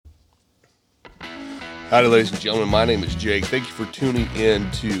Howdy, ladies and gentlemen. My name is Jake. Thank you for tuning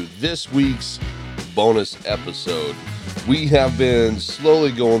in to this week's bonus episode. We have been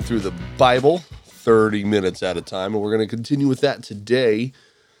slowly going through the Bible 30 minutes at a time, and we're going to continue with that today.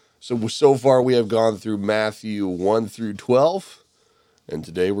 So far we have gone through Matthew 1 through 12, and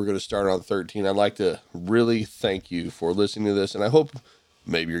today we're going to start on 13. I'd like to really thank you for listening to this, and I hope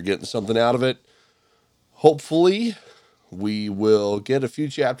maybe you're getting something out of it. Hopefully, we will get a few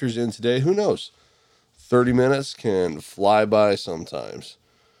chapters in today. Who knows? 30 minutes can fly by sometimes.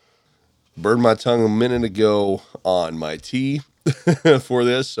 Burned my tongue a minute ago on my tea for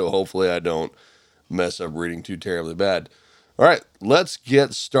this, so hopefully I don't mess up reading too terribly bad. All right, let's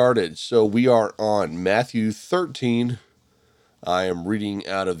get started. So we are on Matthew 13. I am reading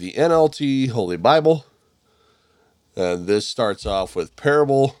out of the NLT Holy Bible. And this starts off with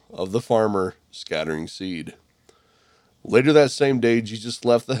Parable of the Farmer Scattering Seed. Later that same day, Jesus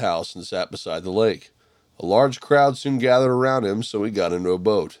left the house and sat beside the lake. A large crowd soon gathered around him, so he got into a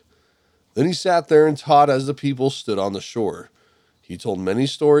boat. Then he sat there and taught as the people stood on the shore. He told many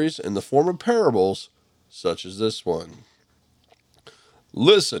stories in the form of parables, such as this one.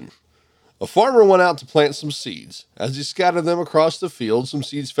 Listen, a farmer went out to plant some seeds. As he scattered them across the field, some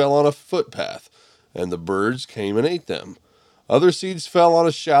seeds fell on a footpath, and the birds came and ate them. Other seeds fell on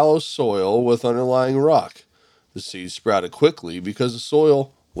a shallow soil with underlying rock. The seeds sprouted quickly because the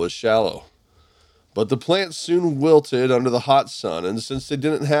soil was shallow. But the plants soon wilted under the hot sun, and since they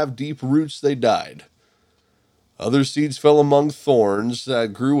didn't have deep roots, they died. Other seeds fell among thorns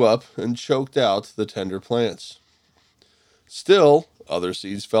that grew up and choked out the tender plants. Still, other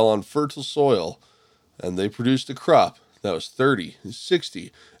seeds fell on fertile soil, and they produced a crop that was 30,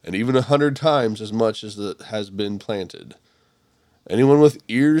 60, and even 100 times as much as that has been planted. Anyone with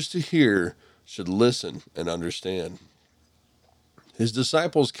ears to hear should listen and understand. His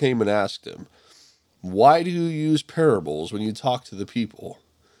disciples came and asked him, "Why do you use parables when you talk to the people?"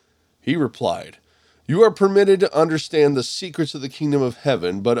 He replied, "You are permitted to understand the secrets of the kingdom of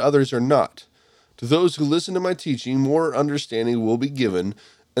heaven, but others are not. To those who listen to my teaching, more understanding will be given,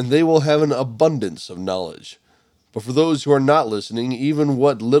 and they will have an abundance of knowledge. But for those who are not listening, even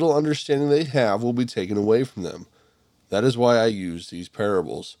what little understanding they have will be taken away from them. That is why I use these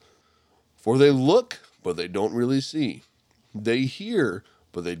parables. For they look, but they don't really see. They hear,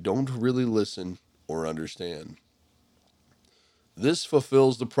 but they don't really listen or understand." This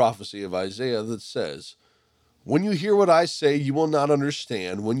fulfills the prophecy of Isaiah that says, "When you hear what I say, you will not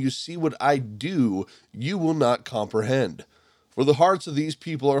understand. When you see what I do, you will not comprehend. For the hearts of these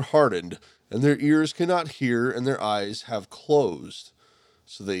people are hardened, and their ears cannot hear, and their eyes have closed.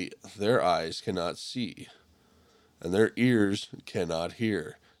 So their eyes cannot see, and their ears cannot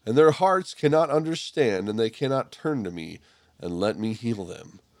hear, and their hearts cannot understand, and they cannot turn to me and let me heal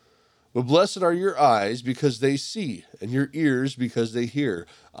them. But blessed are your eyes because they see, and your ears because they hear.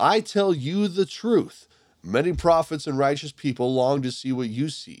 I tell you the truth. Many prophets and righteous people longed to see what you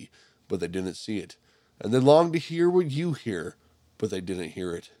see, but they didn't see it. And they longed to hear what you hear, but they didn't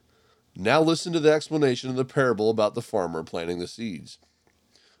hear it. Now listen to the explanation of the parable about the farmer planting the seeds.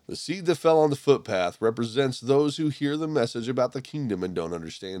 The seed that fell on the footpath represents those who hear the message about the kingdom and don't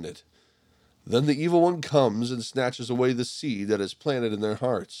understand it. Then the evil one comes and snatches away the seed that is planted in their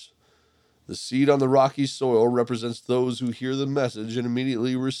hearts. The seed on the rocky soil represents those who hear the message and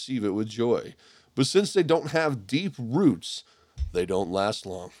immediately receive it with joy. But since they don't have deep roots, they don't last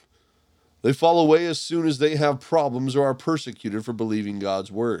long. They fall away as soon as they have problems or are persecuted for believing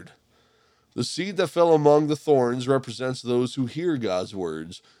God's word. The seed that fell among the thorns represents those who hear God's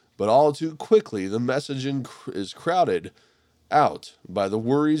words, but all too quickly the message is crowded out by the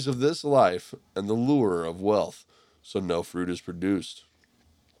worries of this life and the lure of wealth, so no fruit is produced.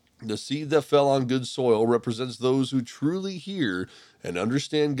 The seed that fell on good soil represents those who truly hear and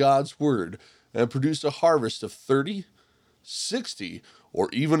understand God's word and produce a harvest of 30, 60, or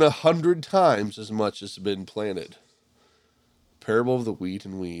even 100 times as much as has been planted. Parable of the wheat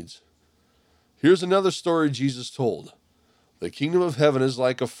and weeds. Here's another story Jesus told. The kingdom of heaven is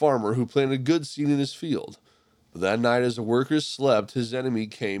like a farmer who planted good seed in his field. But that night as the workers slept, his enemy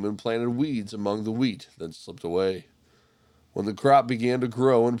came and planted weeds among the wheat, then slipped away. When the crop began to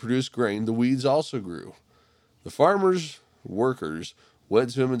grow and produce grain, the weeds also grew. The farmer's workers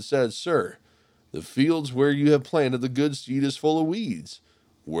went to him and said, "Sir, the fields where you have planted the good seed is full of weeds.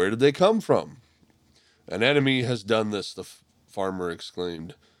 Where did they come from?" "An enemy has done this," the farmer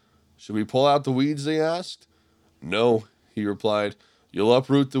exclaimed. "Should we pull out the weeds?" they asked. "No," he replied. "You'll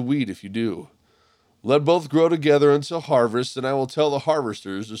uproot the wheat if you do. Let both grow together until harvest, and I will tell the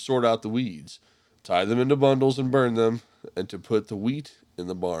harvesters to sort out the weeds, tie them into bundles and burn them, and to put the wheat in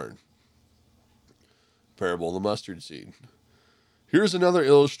the barn." parable of the mustard seed. Here's another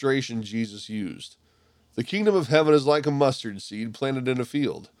illustration Jesus used. The kingdom of heaven is like a mustard seed planted in a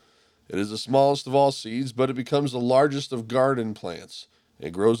field. It is the smallest of all seeds, but it becomes the largest of garden plants.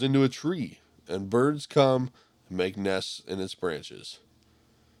 It grows into a tree, and birds come and make nests in its branches.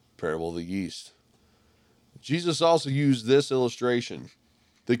 Parable of the yeast. Jesus also used this illustration.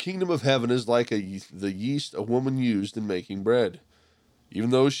 The kingdom of heaven is like the yeast a woman used in making bread. Even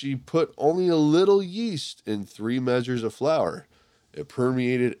though she put only a little yeast in 3 measures of flour, it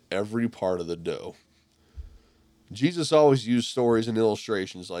permeated every part of the dough. Jesus always used stories and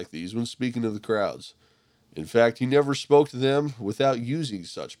illustrations like these when speaking to the crowds. In fact, he never spoke to them without using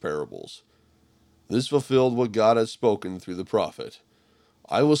such parables. This fulfilled what God had spoken through the prophet.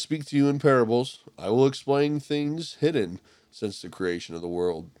 I will speak to you in parables. I will explain things hidden since the creation of the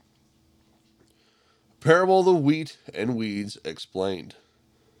world. Parable of the wheat and weeds explained.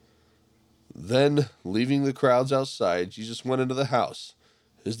 Then, leaving the crowds outside, Jesus went into the house.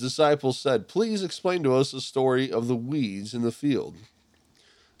 His disciples said, "Please explain to us the story of the weeds in the field."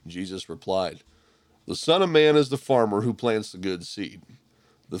 Jesus replied, "The Son of Man is the farmer who plants the good seed.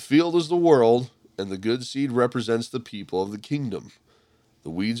 The field is the world, and the good seed represents the people of the kingdom. The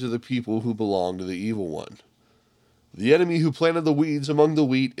weeds are the people who belong to the evil one. The enemy who planted the weeds among the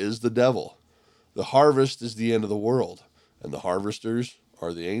wheat is the devil. The harvest is the end of the world, and the harvesters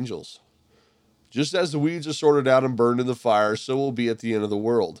are the angels. Just as the weeds are sorted out and burned in the fire, so will be at the end of the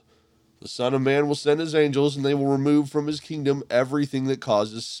world. The Son of Man will send his angels, and they will remove from his kingdom everything that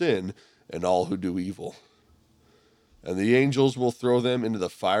causes sin and all who do evil. And the angels will throw them into the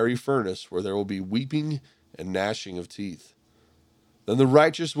fiery furnace, where there will be weeping and gnashing of teeth. Then the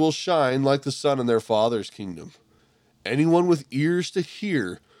righteous will shine like the sun in their Father's kingdom. Anyone with ears to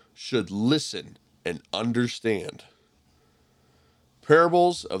hear should listen and understand."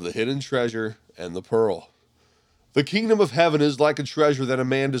 Parables of the hidden treasure and the pearl. The kingdom of heaven is like a treasure that a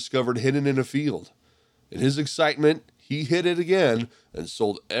man discovered hidden in a field. In his excitement, he hid it again and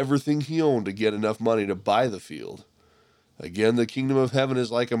sold everything he owned to get enough money to buy the field. Again, the kingdom of heaven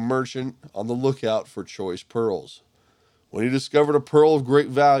is like a merchant on the lookout for choice pearls. When he discovered a pearl of great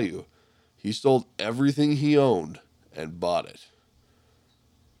value, he sold everything he owned and bought it.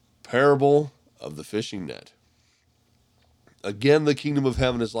 Parable of the fishing net. Again, the kingdom of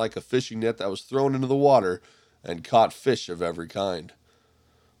heaven is like a fishing net that was thrown into the water and caught fish of every kind.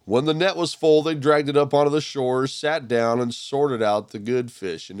 When the net was full, they dragged it up onto the shore, sat down, and sorted out the good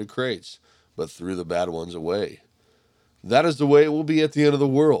fish into crates, but threw the bad ones away. That is the way it will be at the end of the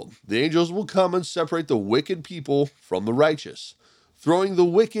world. The angels will come and separate the wicked people from the righteous, throwing the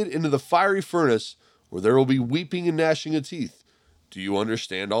wicked into the fiery furnace, where there will be weeping and gnashing of teeth. Do you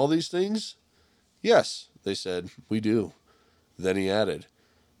understand all these things? Yes, they said, we do. Then he added,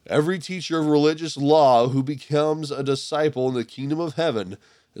 every teacher of religious law who becomes a disciple in the kingdom of heaven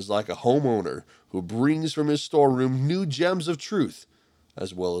is like a homeowner who brings from his storeroom new gems of truth,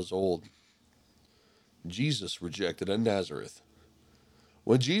 as well as old. Jesus rejected at Nazareth.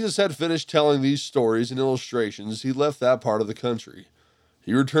 When Jesus had finished telling these stories and illustrations, he left that part of the country.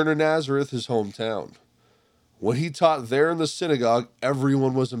 He returned to Nazareth, his hometown. When he taught there in the synagogue,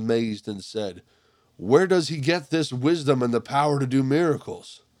 everyone was amazed and said, "Where does he get this wisdom and the power to do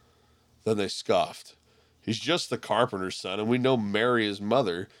miracles?" Then they scoffed. "He's just the carpenter's son, and we know Mary, his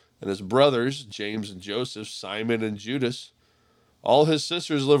mother, and his brothers, James and Joseph, Simon and Judas. All his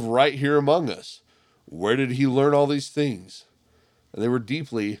sisters live right here among us. Where did he learn all these things?" And they were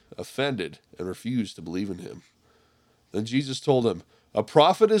deeply offended and refused to believe in him. Then Jesus told them, "A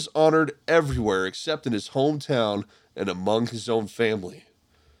prophet is honored everywhere except in his hometown and among his own family."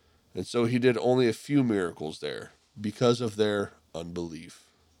 And so he did only a few miracles there because of their unbelief.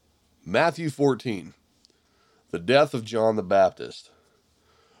 Matthew 14. The death of John the Baptist.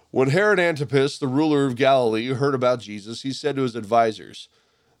 When Herod Antipas, the ruler of Galilee, heard about Jesus, he said to his advisors,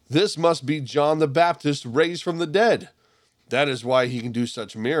 "This must be John the Baptist raised from the dead. That is why he can do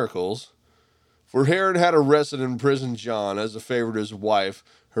such miracles." For Herod had arrested and imprisoned John as a favor to his wife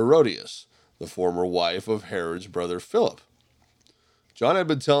Herodias, the former wife of Herod's brother Philip. John had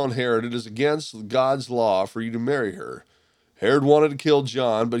been telling Herod it is against God's law for you to marry her. Herod wanted to kill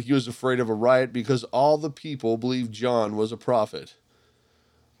John, but he was afraid of a riot because all the people believed John was a prophet.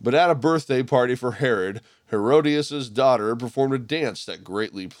 But at a birthday party for Herod, Herodias' daughter performed a dance that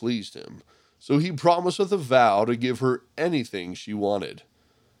greatly pleased him. So he promised with a vow to give her anything she wanted.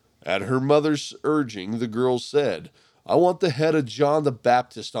 At her mother's urging, the girl said, "I want the head of John the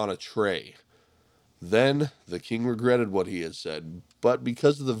Baptist on a tray." Then the king regretted what he had said, but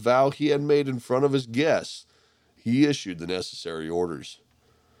because of the vow he had made in front of his guests, he issued the necessary orders.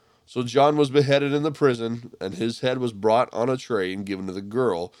 So John was beheaded in the prison, and his head was brought on a tray and given to the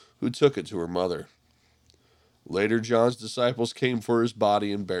girl, who took it to her mother. Later, John's disciples came for his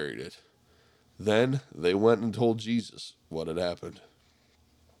body and buried it. Then they went and told Jesus what had happened.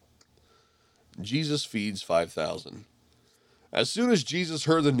 Jesus feeds 5,000. As soon as Jesus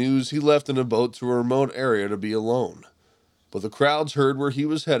heard the news, he left in a boat to a remote area to be alone. But the crowds heard where he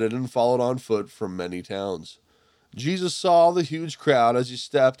was headed and followed on foot from many towns. Jesus saw the huge crowd as he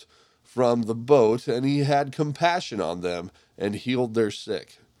stepped from the boat, and he had compassion on them and healed their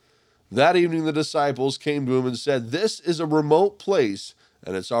sick. That evening the disciples came to him and said, "This is a remote place,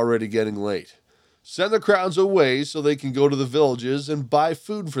 and it's already getting late. Send the crowds away so they can go to the villages and buy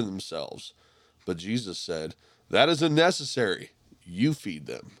food for themselves." But Jesus said, "That isn't necessary. You feed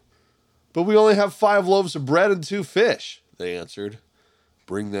them." "But we only have 5 loaves of bread and 2 fish," they answered.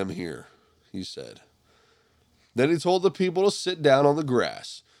 "Bring them here," he said. Then he told the people to sit down on the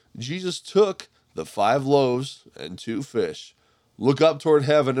grass. Jesus took the 5 loaves and 2 fish, looked up toward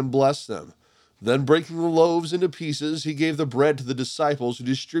heaven and blessed them. Then breaking the loaves into pieces, he gave the bread to the disciples, who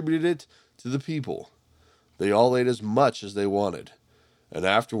distributed it to the people. They all ate as much as they wanted. And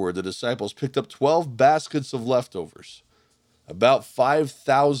afterward the disciples picked up 12 baskets of leftovers. About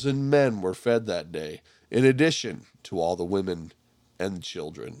 5,000 men were fed that day, in addition to all the women and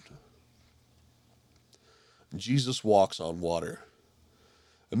children. Jesus walks on water.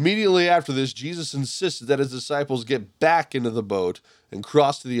 Immediately after this, Jesus insisted that his disciples get back into the boat and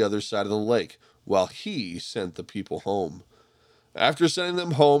cross to the other side of the lake, while he sent the people home. After sending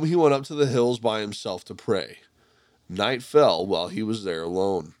them home, he went up to the hills by himself to pray. Night fell while he was there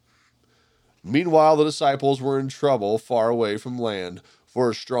alone. Meanwhile, the disciples were in trouble far away from land, for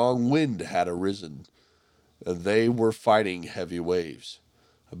a strong wind had arisen, and they were fighting heavy waves.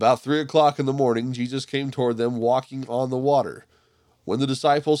 About 3 o'clock in the morning, Jesus came toward them walking on the water. When the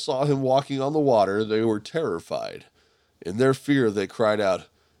disciples saw him walking on the water, they were terrified. In their fear, they cried out,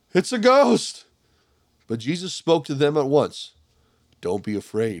 "It's a ghost!" But Jesus spoke to them at once. "Don't be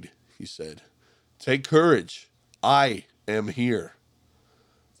afraid," he said. "Take courage. I am here."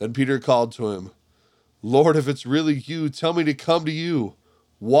 Then Peter called to him, "Lord, if it's really you, tell me to come to you,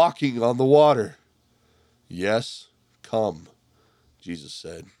 walking on the water." "Yes, come," Jesus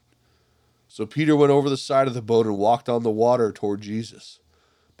said. So Peter went over the side of the boat and walked on the water toward Jesus.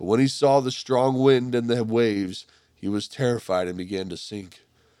 But when he saw the strong wind and the waves, he was terrified and began to sink.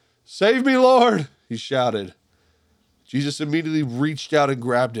 "Save me, Lord!" he shouted. Jesus immediately reached out and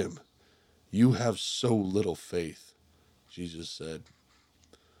grabbed him. "You have so little faith," Jesus said.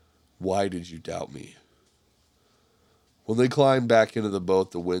 "Why did you doubt me?" When they climbed back into the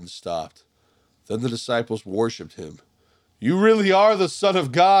boat, the wind stopped. Then the disciples worshipped him. "You really are the Son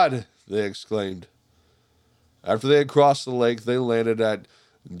of God!" they exclaimed. After they had crossed the lake, they landed at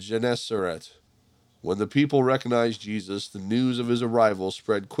Gennesaret. When the people recognized Jesus, the news of his arrival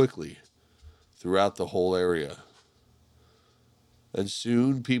spread quickly throughout the whole area. And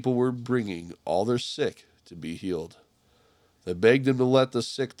soon people were bringing all their sick to be healed. They begged him to let the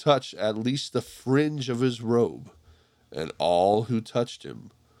sick touch at least the fringe of his robe, and all who touched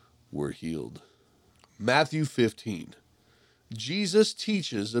him were healed. Matthew 15. Jesus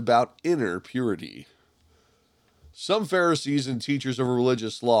teaches about inner purity. Some Pharisees and teachers of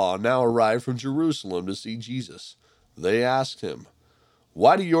religious law now arrived from Jerusalem to see Jesus. They asked him,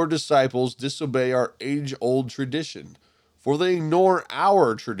 "Why do your disciples disobey our age-old tradition? For they ignore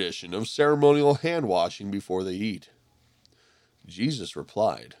our tradition of ceremonial hand-washing before they eat." Jesus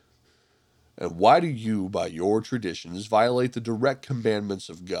replied, "And why do you, by your traditions, violate the direct commandments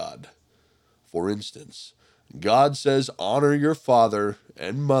of God? For instance, God says, 'Honor your father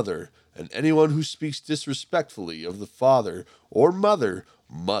and mother,' and anyone who speaks disrespectfully of the father or mother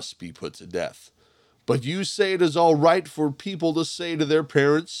must be put to death. But you say it is all right for people to say to their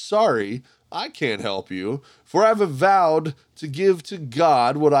parents, 'Sorry, I can't help you, for I have vowed to give to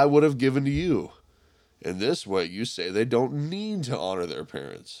God what I would have given to you.' In this way, you say they don't need to honor their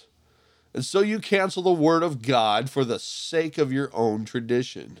parents. And so you cancel the word of God for the sake of your own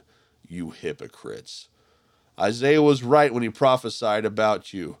tradition, you hypocrites. Isaiah was right when he prophesied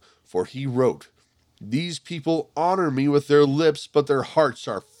about you, for he wrote, 'These people honor me with their lips, but their hearts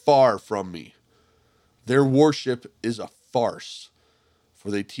are far from me. Their worship is a farce,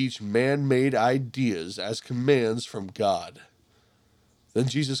 for they teach man-made ideas as commands from God.'" Then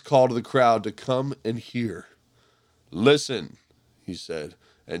Jesus called to the crowd to come and hear. "Listen," he said,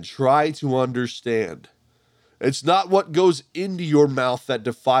 "and try to understand. It's not what goes into your mouth that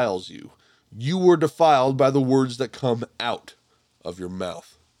defiles you. You were defiled by the words that come out of your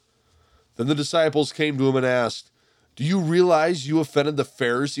mouth." Then the disciples came to him and asked, Do you realize you offended the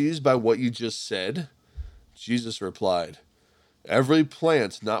Pharisees by what you just said? Jesus replied, Every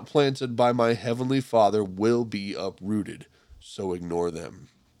plant not planted by my heavenly Father will be uprooted, so ignore them.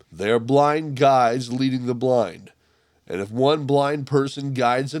 They are blind guides leading the blind, and if one blind person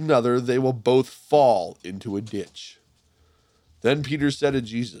guides another, they will both fall into a ditch. Then Peter said to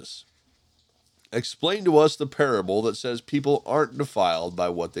Jesus, Explain to us the parable that says people aren't defiled by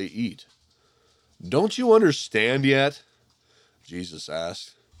what they eat. Don't you understand yet? Jesus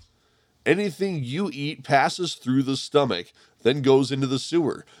asked. Anything you eat passes through the stomach, then goes into the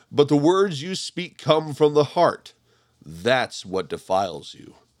sewer. But the words you speak come from the heart. That's what defiles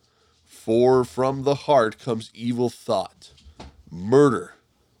you. For from the heart comes evil thought, murder,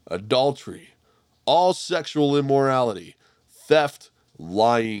 adultery, all sexual immorality, theft,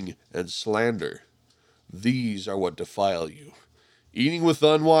 lying, and slander. These are what defile you. Eating with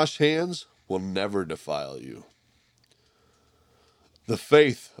unwashed hands will never defile you. The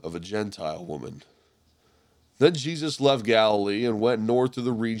faith of a Gentile woman. Then Jesus left Galilee and went north to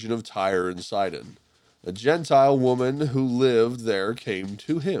the region of Tyre and Sidon. A Gentile woman who lived there came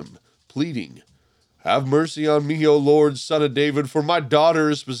to him, pleading, Have mercy on me, O Lord, Son of David, for my daughter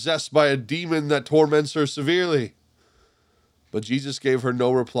is possessed by a demon that torments her severely. But Jesus gave her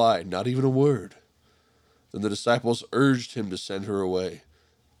no reply, not even a word. Then the disciples urged him to send her away.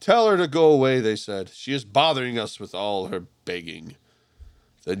 Tell her to go away, they said. She is bothering us with all her begging.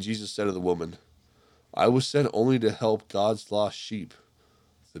 Then Jesus said to the woman, I was sent only to help God's lost sheep,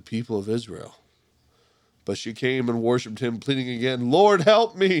 the people of Israel. But she came and worshipped him, pleading again, Lord,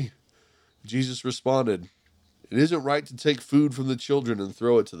 help me. Jesus responded, It isn't right to take food from the children and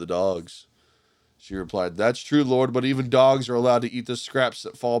throw it to the dogs. She replied, That's true, Lord, but even dogs are allowed to eat the scraps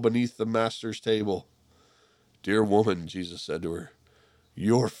that fall beneath the master's table. Dear woman, Jesus said to her,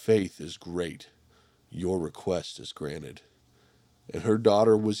 Your faith is great. Your request is granted. And her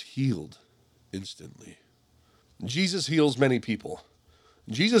daughter was healed instantly. Jesus heals many people.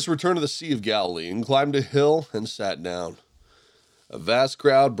 Jesus returned to the Sea of Galilee and climbed a hill and sat down. A vast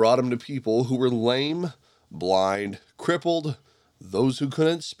crowd brought him to people who were lame, blind, crippled, those who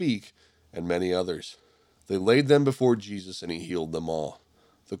couldn't speak, and many others. They laid them before Jesus and he healed them all.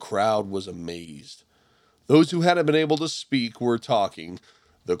 The crowd was amazed. Those who hadn't been able to speak were talking.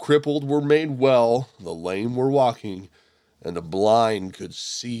 The crippled were made well, the lame were walking, and the blind could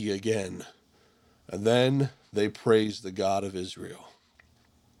see again. And then they praised the God of Israel.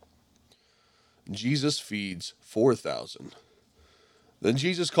 Jesus feeds 4,000. Then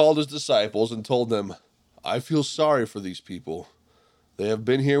Jesus called his disciples and told them, I feel sorry for these people. They have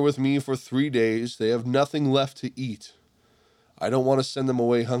been here with me for 3 days. They have nothing left to eat. I don't want to send them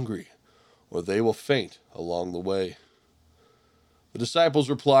away hungry, or they will faint along the way. The disciples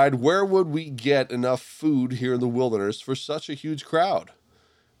replied, Where would we get enough food here in the wilderness for such a huge crowd?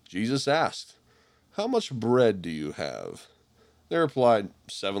 Jesus asked, How much bread do you have? They replied,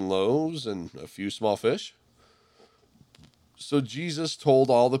 7 loaves and a few small fish. So Jesus told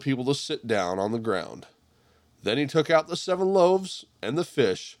all the people to sit down on the ground. Then he took out the 7 loaves and the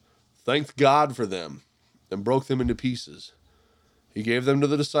fish, thanked God for them, and broke them into pieces. He gave them to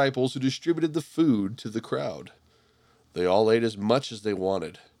the disciples who distributed the food to the crowd. They all ate as much as they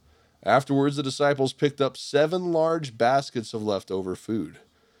wanted. Afterwards, the disciples picked up 7 large baskets of leftover food.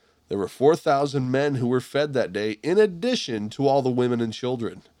 There were 4,000 men who were fed that day, in addition to all the women and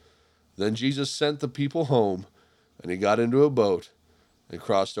children. Then Jesus sent the people home, and he got into a boat and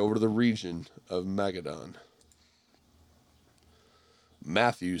crossed over to the region of Magadan.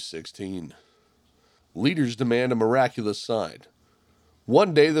 Matthew 16. Leaders demand a miraculous sign.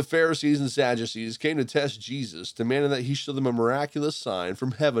 One day the Pharisees and Sadducees came to test Jesus, demanding that he show them a miraculous sign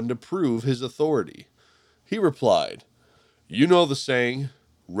from heaven to prove his authority. He replied, You know the saying,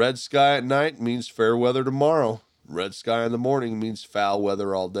 red sky at night means fair weather tomorrow. Red sky in the morning means foul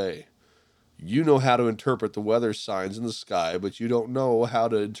weather all day. You know how to interpret the weather signs in the sky, but you don't know how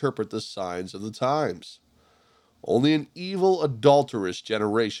to interpret the signs of the times. Only an evil, adulterous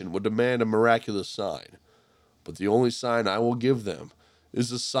generation would demand a miraculous sign, but the only sign I will give them is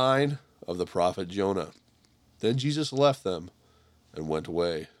the sign of the prophet Jonah. Then Jesus left them and went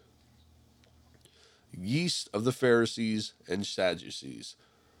away. Yeast of the Pharisees and Sadducees.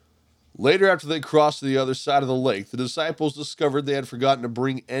 Later, after they crossed to the other side of the lake, the disciples discovered they had forgotten to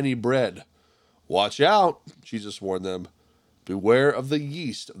bring any bread. Watch out, Jesus warned them. Beware of the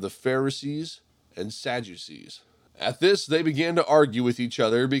yeast of the Pharisees and Sadducees. At this, they began to argue with each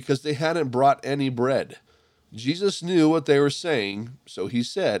other because they hadn't brought any bread. Jesus knew what they were saying, so he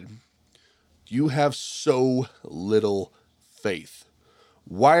said, You have so little faith.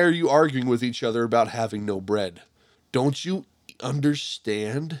 Why are you arguing with each other about having no bread? Don't you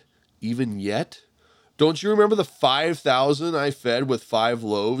understand even yet? Don't you remember the 5,000 I fed with 5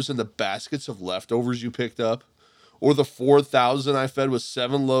 loaves and the baskets of leftovers you picked up? Or the 4,000 I fed with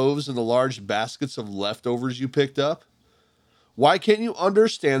 7 loaves and the large baskets of leftovers you picked up? Why can't you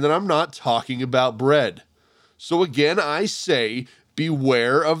understand that I'm not talking about bread? So again, I say,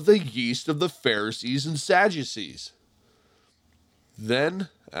 beware of the yeast of the Pharisees and Sadducees. Then,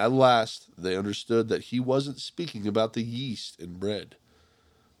 at last, they understood that he wasn't speaking about the yeast in bread,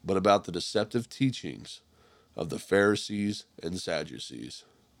 but about the deceptive teachings of the Pharisees and Sadducees.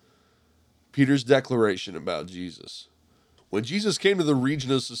 Peter's declaration about Jesus. When Jesus came to the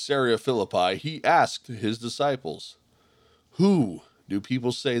region of Caesarea Philippi, he asked his disciples, "Who do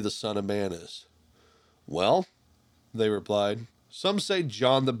people say the Son of Man is?" "Well," they replied, "some say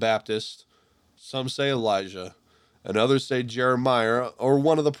John the Baptist, some say Elijah, and others say Jeremiah or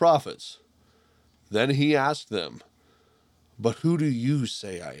one of the prophets." Then he asked them, "But who do you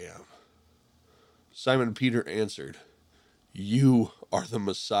say I am?" Simon Peter answered, "You are the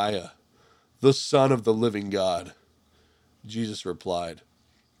Messiah, the Son of the living God." Jesus replied,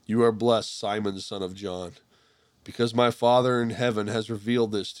 "You are blessed, Simon, son of John, because my Father in heaven has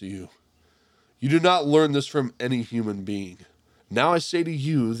revealed this to you. You did not learn this from any human being. Now I say to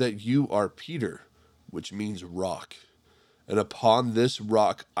you that you are Peter, which means rock. And upon this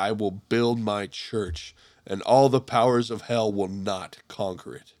rock I will build my church, and all the powers of hell will not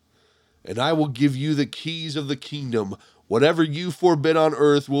conquer it. And I will give you the keys of the kingdom. Whatever you forbid on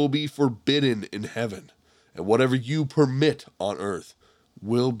earth will be forbidden in heaven, and whatever you permit on earth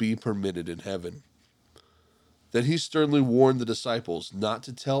will be permitted in heaven." Then he sternly warned the disciples not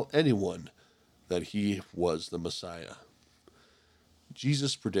to tell anyone that he was the Messiah.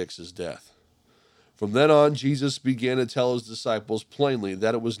 Jesus predicts his death. From then on, Jesus began to tell his disciples plainly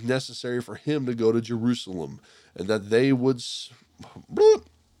that it was necessary for him to go to Jerusalem, and that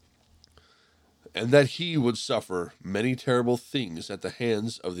he would suffer many terrible things at the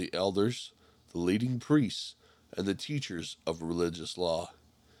hands of the elders, the leading priests, and the teachers of religious law.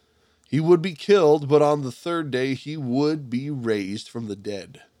 He would be killed, but on the third day he would be raised from the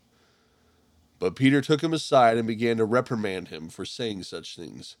dead. But Peter took him aside and began to reprimand him for saying such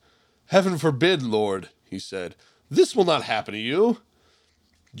things. "Heaven forbid, Lord," he said, "this will not happen to you."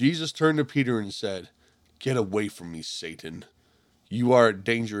 Jesus turned to Peter and said, "Get away from me, Satan. You are a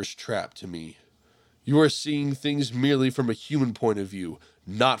dangerous trap to me. You are seeing things merely from a human point of view,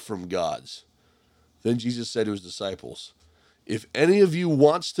 not from God's." Then Jesus said to his disciples, "If any of you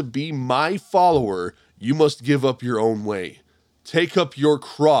wants to be my follower, you must give up your own way. Take up your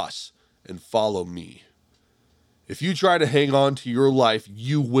cross and follow me. If you try to hang on to your life,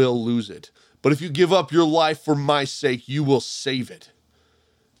 you will lose it. But if you give up your life for my sake, you will save it.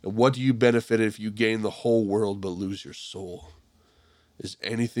 And what do you benefit if you gain the whole world but lose your soul? Is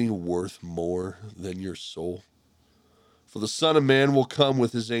anything worth more than your soul? For the Son of Man will come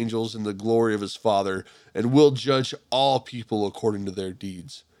with his angels in the glory of his Father, and will judge all people according to their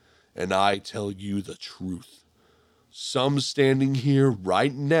deeds. And I tell you the truth. Some standing here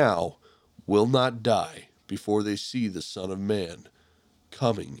right now will not die before they see the Son of Man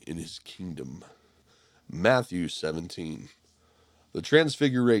coming in his kingdom." Matthew 17. The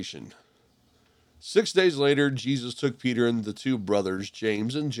Transfiguration. 6 days later, Jesus took Peter and the 2 brothers,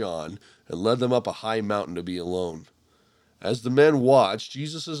 James and John, and led them up a high mountain to be alone. As the men watched,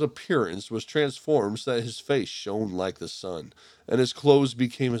 Jesus' appearance was transformed so that his face shone like the sun, and his clothes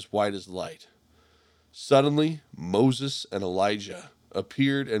became as white as light. Suddenly, Moses and Elijah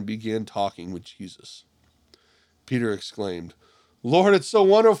appeared and began talking with Jesus. Peter exclaimed, "Lord, it's so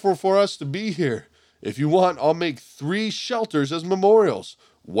wonderful for us to be here. If you want, I'll make 3 shelters as memorials,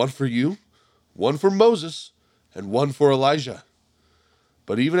 one for you, one for Moses, and one for Elijah."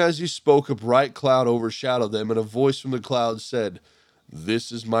 But even as he spoke, a bright cloud overshadowed them, and a voice from the cloud said,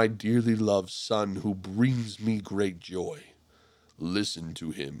 "This is my dearly loved Son, who brings me great joy. Listen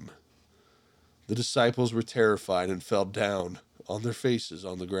to him." The disciples were terrified and fell down on their faces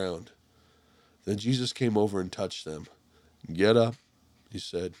on the ground. Then Jesus came over and touched them. "Get up," he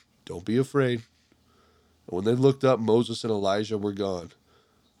said. "Don't be afraid." And when they looked up, Moses and Elijah were gone,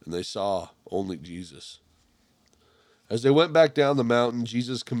 and they saw only Jesus. As they went back down the mountain,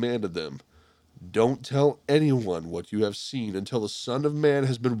 Jesus commanded them, "Don't tell anyone what you have seen until the Son of Man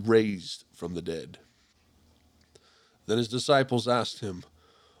has been raised from the dead." Then his disciples asked him,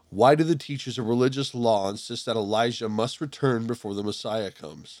 "Why do the teachers of religious law insist that Elijah must return before the Messiah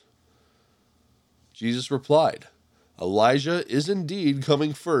comes?" Jesus replied, "Elijah is indeed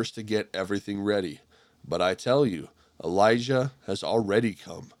coming first to get everything ready. But I tell you, Elijah has already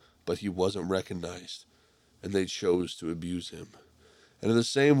come, but he wasn't recognized. and they chose to abuse him. And in the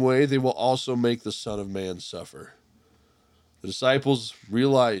same way, they will also make the Son of Man suffer. The disciples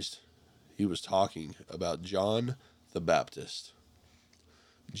realized he was talking about John the Baptist.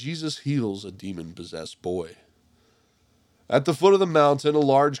 Jesus heals a demon-possessed boy. At the foot of the mountain, a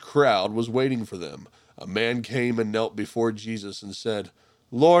large crowd was waiting for them. A man came and knelt before Jesus and said,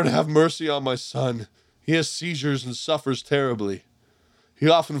 "Lord, have mercy on my son. He has seizures and suffers terribly. He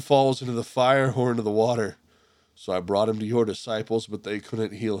often falls into the fire or into the water. So I brought him to your disciples, but they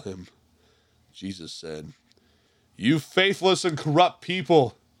couldn't heal him." Jesus said, "You faithless and corrupt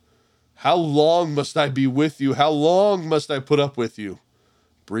people, how long must I be with you? How long must I put up with you?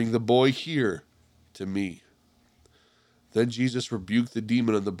 Bring the boy here to me." Then Jesus rebuked the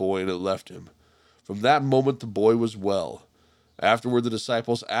demon in the boy, and it left him. From that moment the boy was well. Afterward the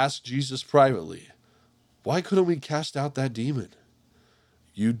disciples asked Jesus privately, "Why couldn't we cast out that demon?"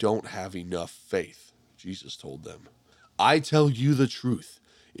 "You don't have enough faith," Jesus told them. "I tell you the truth.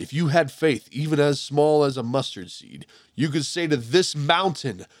 If you had faith even as small as a mustard seed, you could say to this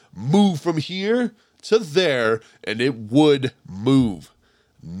mountain, 'Move from here to there,' and it would move.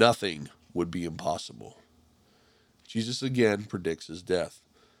 Nothing would be impossible." Jesus again predicts his death.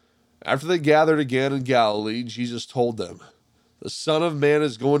 After they gathered again in Galilee, Jesus told them, "The Son of Man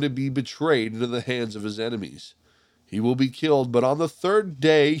is going to be betrayed into the hands of his enemies. He will be killed, but on the third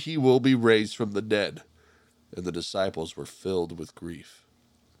day he will be raised from the dead." And the disciples were filled with grief.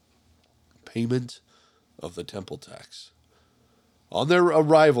 Payment of the temple tax. On their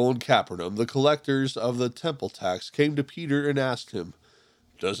arrival in Capernaum, the collectors of the temple tax came to Peter and asked him,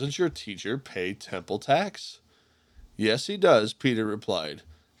 "Doesn't your teacher pay temple tax?" "Yes, he does," Peter replied.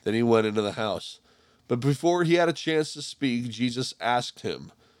 Then he went into the house. But before he had a chance to speak, Jesus asked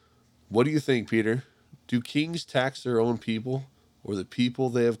him, "What do you think, Peter? Do kings tax their own people, or the people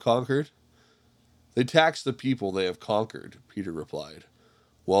they have conquered?" "They tax the people they have conquered," Peter replied.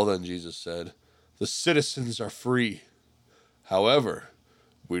 "Well then," Jesus said, "the citizens are free. However,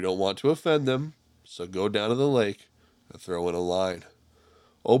 we don't want to offend them, so go down to the lake and throw in a line.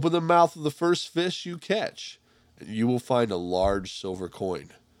 Open the mouth of the first fish you catch, and you will find a large silver coin.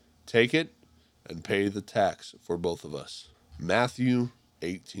 Take it and pay the tax for both of us." Matthew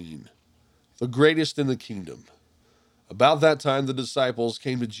 18. The greatest in the kingdom. About that time the disciples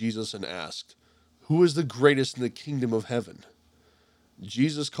came to Jesus and asked, "Who is the greatest in the kingdom of heaven?"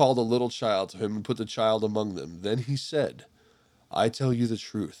 Jesus called a little child to him and put the child among them. Then he said, "I tell you the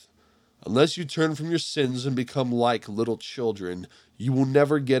truth. Unless you turn from your sins and become like little children, you will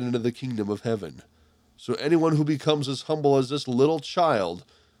never get into the kingdom of heaven. So anyone who becomes as humble as this little child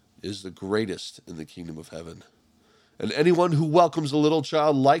is the greatest in the kingdom of heaven. And anyone who welcomes a little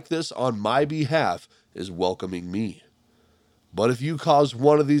child like this on my behalf is welcoming me. But if you cause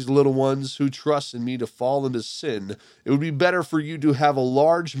one of these little ones who trust in me to fall into sin, it would be better for you to have a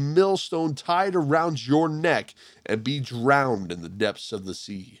large millstone tied around your neck and be drowned in the depths of the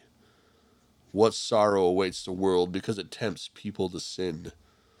sea. What sorrow awaits the world because it tempts people to sin.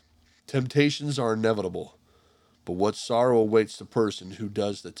 Temptations are inevitable, but what sorrow awaits the person who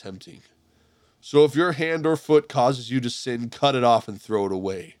does the tempting. So if your hand or foot causes you to sin, cut it off and throw it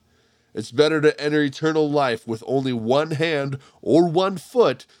away. It's better to enter eternal life with only one hand or one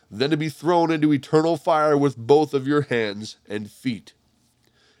foot than to be thrown into eternal fire with both of your hands and feet.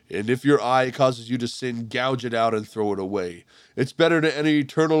 And if your eye causes you to sin, gouge it out and throw it away. It's better to enter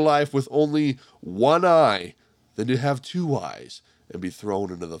eternal life with only one eye than to have two eyes and be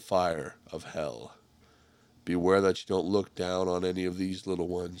thrown into the fire of hell. Beware that you don't look down on any of these little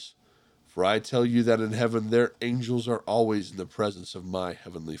ones. For I tell you that in heaven their angels are always in the presence of my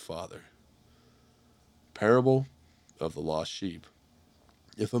heavenly Father." Parable of the lost sheep.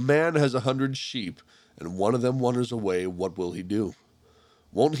 If a man has 100 sheep and one of them wanders away, what will he do?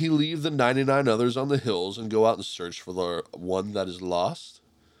 Won't he leave the 99 others on the hills and go out and search for the one that is lost?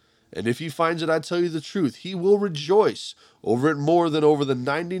 And if he finds it, I tell you the truth, he will rejoice over it more than over the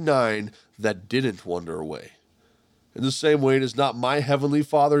 99 that didn't wander away. In the same way, it is not my heavenly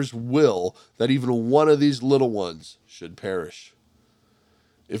Father's will that even one of these little ones should perish.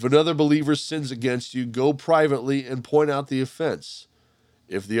 If another believer sins against you, go privately and point out the offense.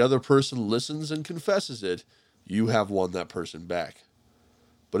 If the other person listens and confesses it, you have won that person back.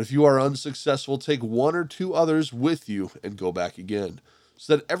 But if you are unsuccessful, take one or two others with you and go back again,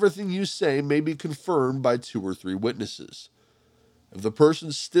 so that everything you say may be confirmed by 2 or 3 witnesses. If the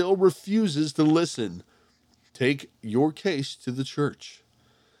person still refuses to listen, take your case to the church.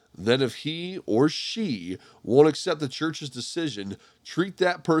 Then if he or she won't accept the church's decision, treat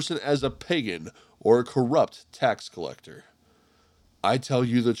that person as a pagan or a corrupt tax collector. I tell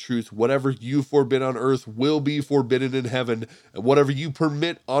you the truth, whatever you forbid on earth will be forbidden in heaven, and whatever you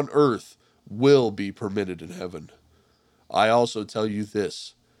permit on earth will be permitted in heaven. I also tell you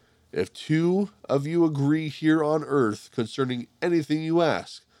this, if two of you agree here on earth concerning anything you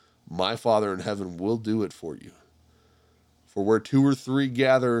ask, my Father in heaven will do it for you. For where two or three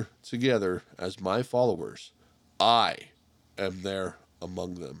gather together as my followers, I am there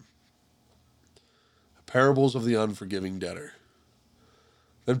among them. Parables of the unforgiving debtor.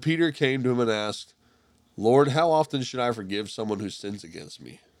 Then Peter came to him and asked, Lord, how often should I forgive someone who sins against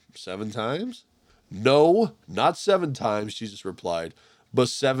me? 7 times? No, not 7 times, Jesus replied, but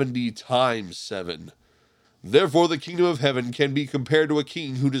 70 times 7. Therefore, the kingdom of heaven can be compared to a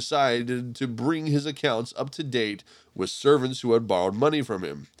king who decided to bring his accounts up to date with servants who had borrowed money from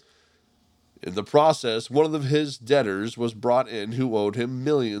him. In the process, one of his debtors was brought in who owed him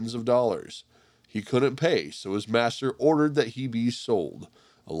millions of dollars. He couldn't pay, so his master ordered that he be sold,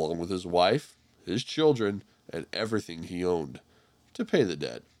 along with his wife, his children, and everything he owned, to pay the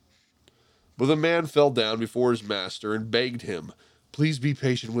debt. But the man fell down before his master and begged him, Please be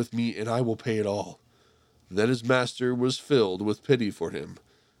patient with me, and I will pay it all. Then his master was filled with pity for him,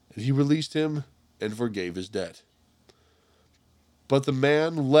 and he released him and forgave his debt. But the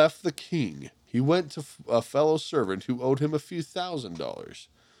man left the king. He went to a fellow servant who owed him a few $1,000s.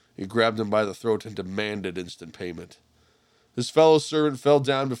 He grabbed him by the throat and demanded instant payment. His fellow servant fell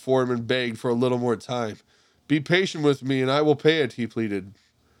down before him and begged for a little more time. Be patient with me, and I will pay it, he pleaded.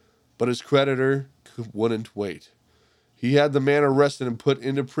 But his creditor wouldn't wait. He had the man arrested and put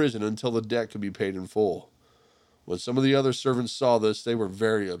into prison until the debt could be paid in full. When some of the other servants saw this, they were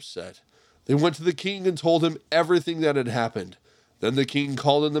very upset. They went to the king and told him everything that had happened. Then the king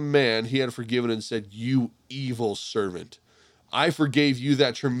called in the man he had forgiven and said, You evil servant, I forgave you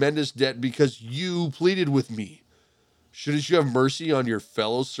that tremendous debt because you pleaded with me. Shouldn't you have mercy on your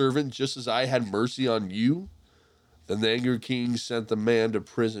fellow servant just as I had mercy on you? Then the angry king sent the man to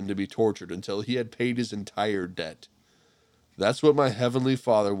prison to be tortured until he had paid his entire debt. That's what my heavenly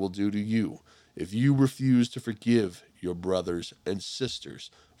Father will do to you if you refuse to forgive your brothers and sisters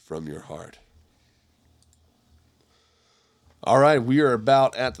from your heart. All right, we are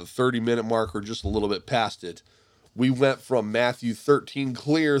about at the 30-minute mark, or just a little bit past it. We went from Matthew 13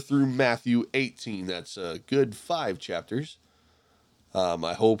 clear through Matthew 18. That's a good 5 chapters.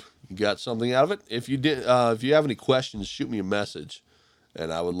 I hope you got something out of it. If you did, if you have any questions, shoot me a message,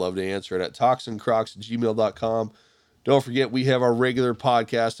 and I would love to answer it at toxincrocs@gmail.com. Don't forget, we have our regular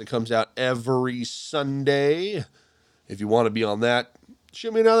podcast that comes out every Sunday. If you want to be on that,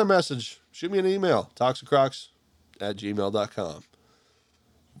 shoot me another message. Shoot me an email, toxincrocs@gmail.com.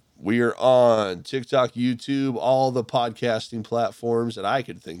 We are on TikTok, YouTube, all the podcasting platforms that I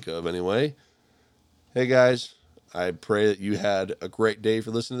could think of anyway. Hey, guys, I pray that you had a great day for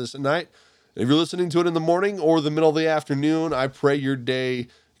listening to this at night. If you're listening to it in the morning or the middle of the afternoon, I pray your day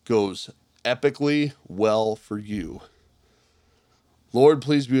goes epically well for you. Lord,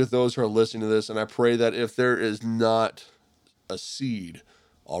 please be with those who are listening to this, and I pray that if there is not a seed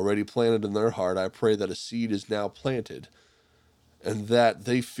already planted in their heart, I pray that a seed is now planted, and that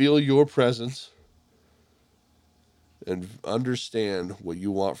they feel your presence and understand what you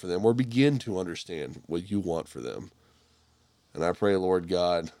want for them, or begin to understand what you want for them. And I pray, Lord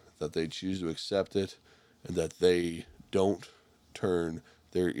God, that they choose to accept it, and that they don't turn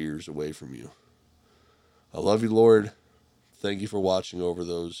their ears away from you. I love you, Lord. Thank you for watching over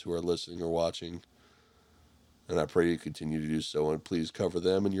those who are listening or watching. And I pray you continue to do so. And please cover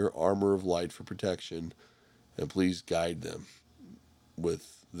them in your armor of light for protection. And please guide them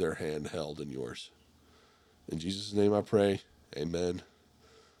with their hand held in yours. In Jesus' name I pray. Amen.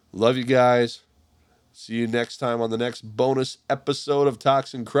 Love you guys. See you next time on the next bonus episode of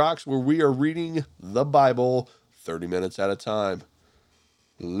Toxin Crocs, where we are reading the Bible 30 minutes at a time.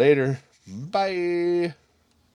 Later. Bye.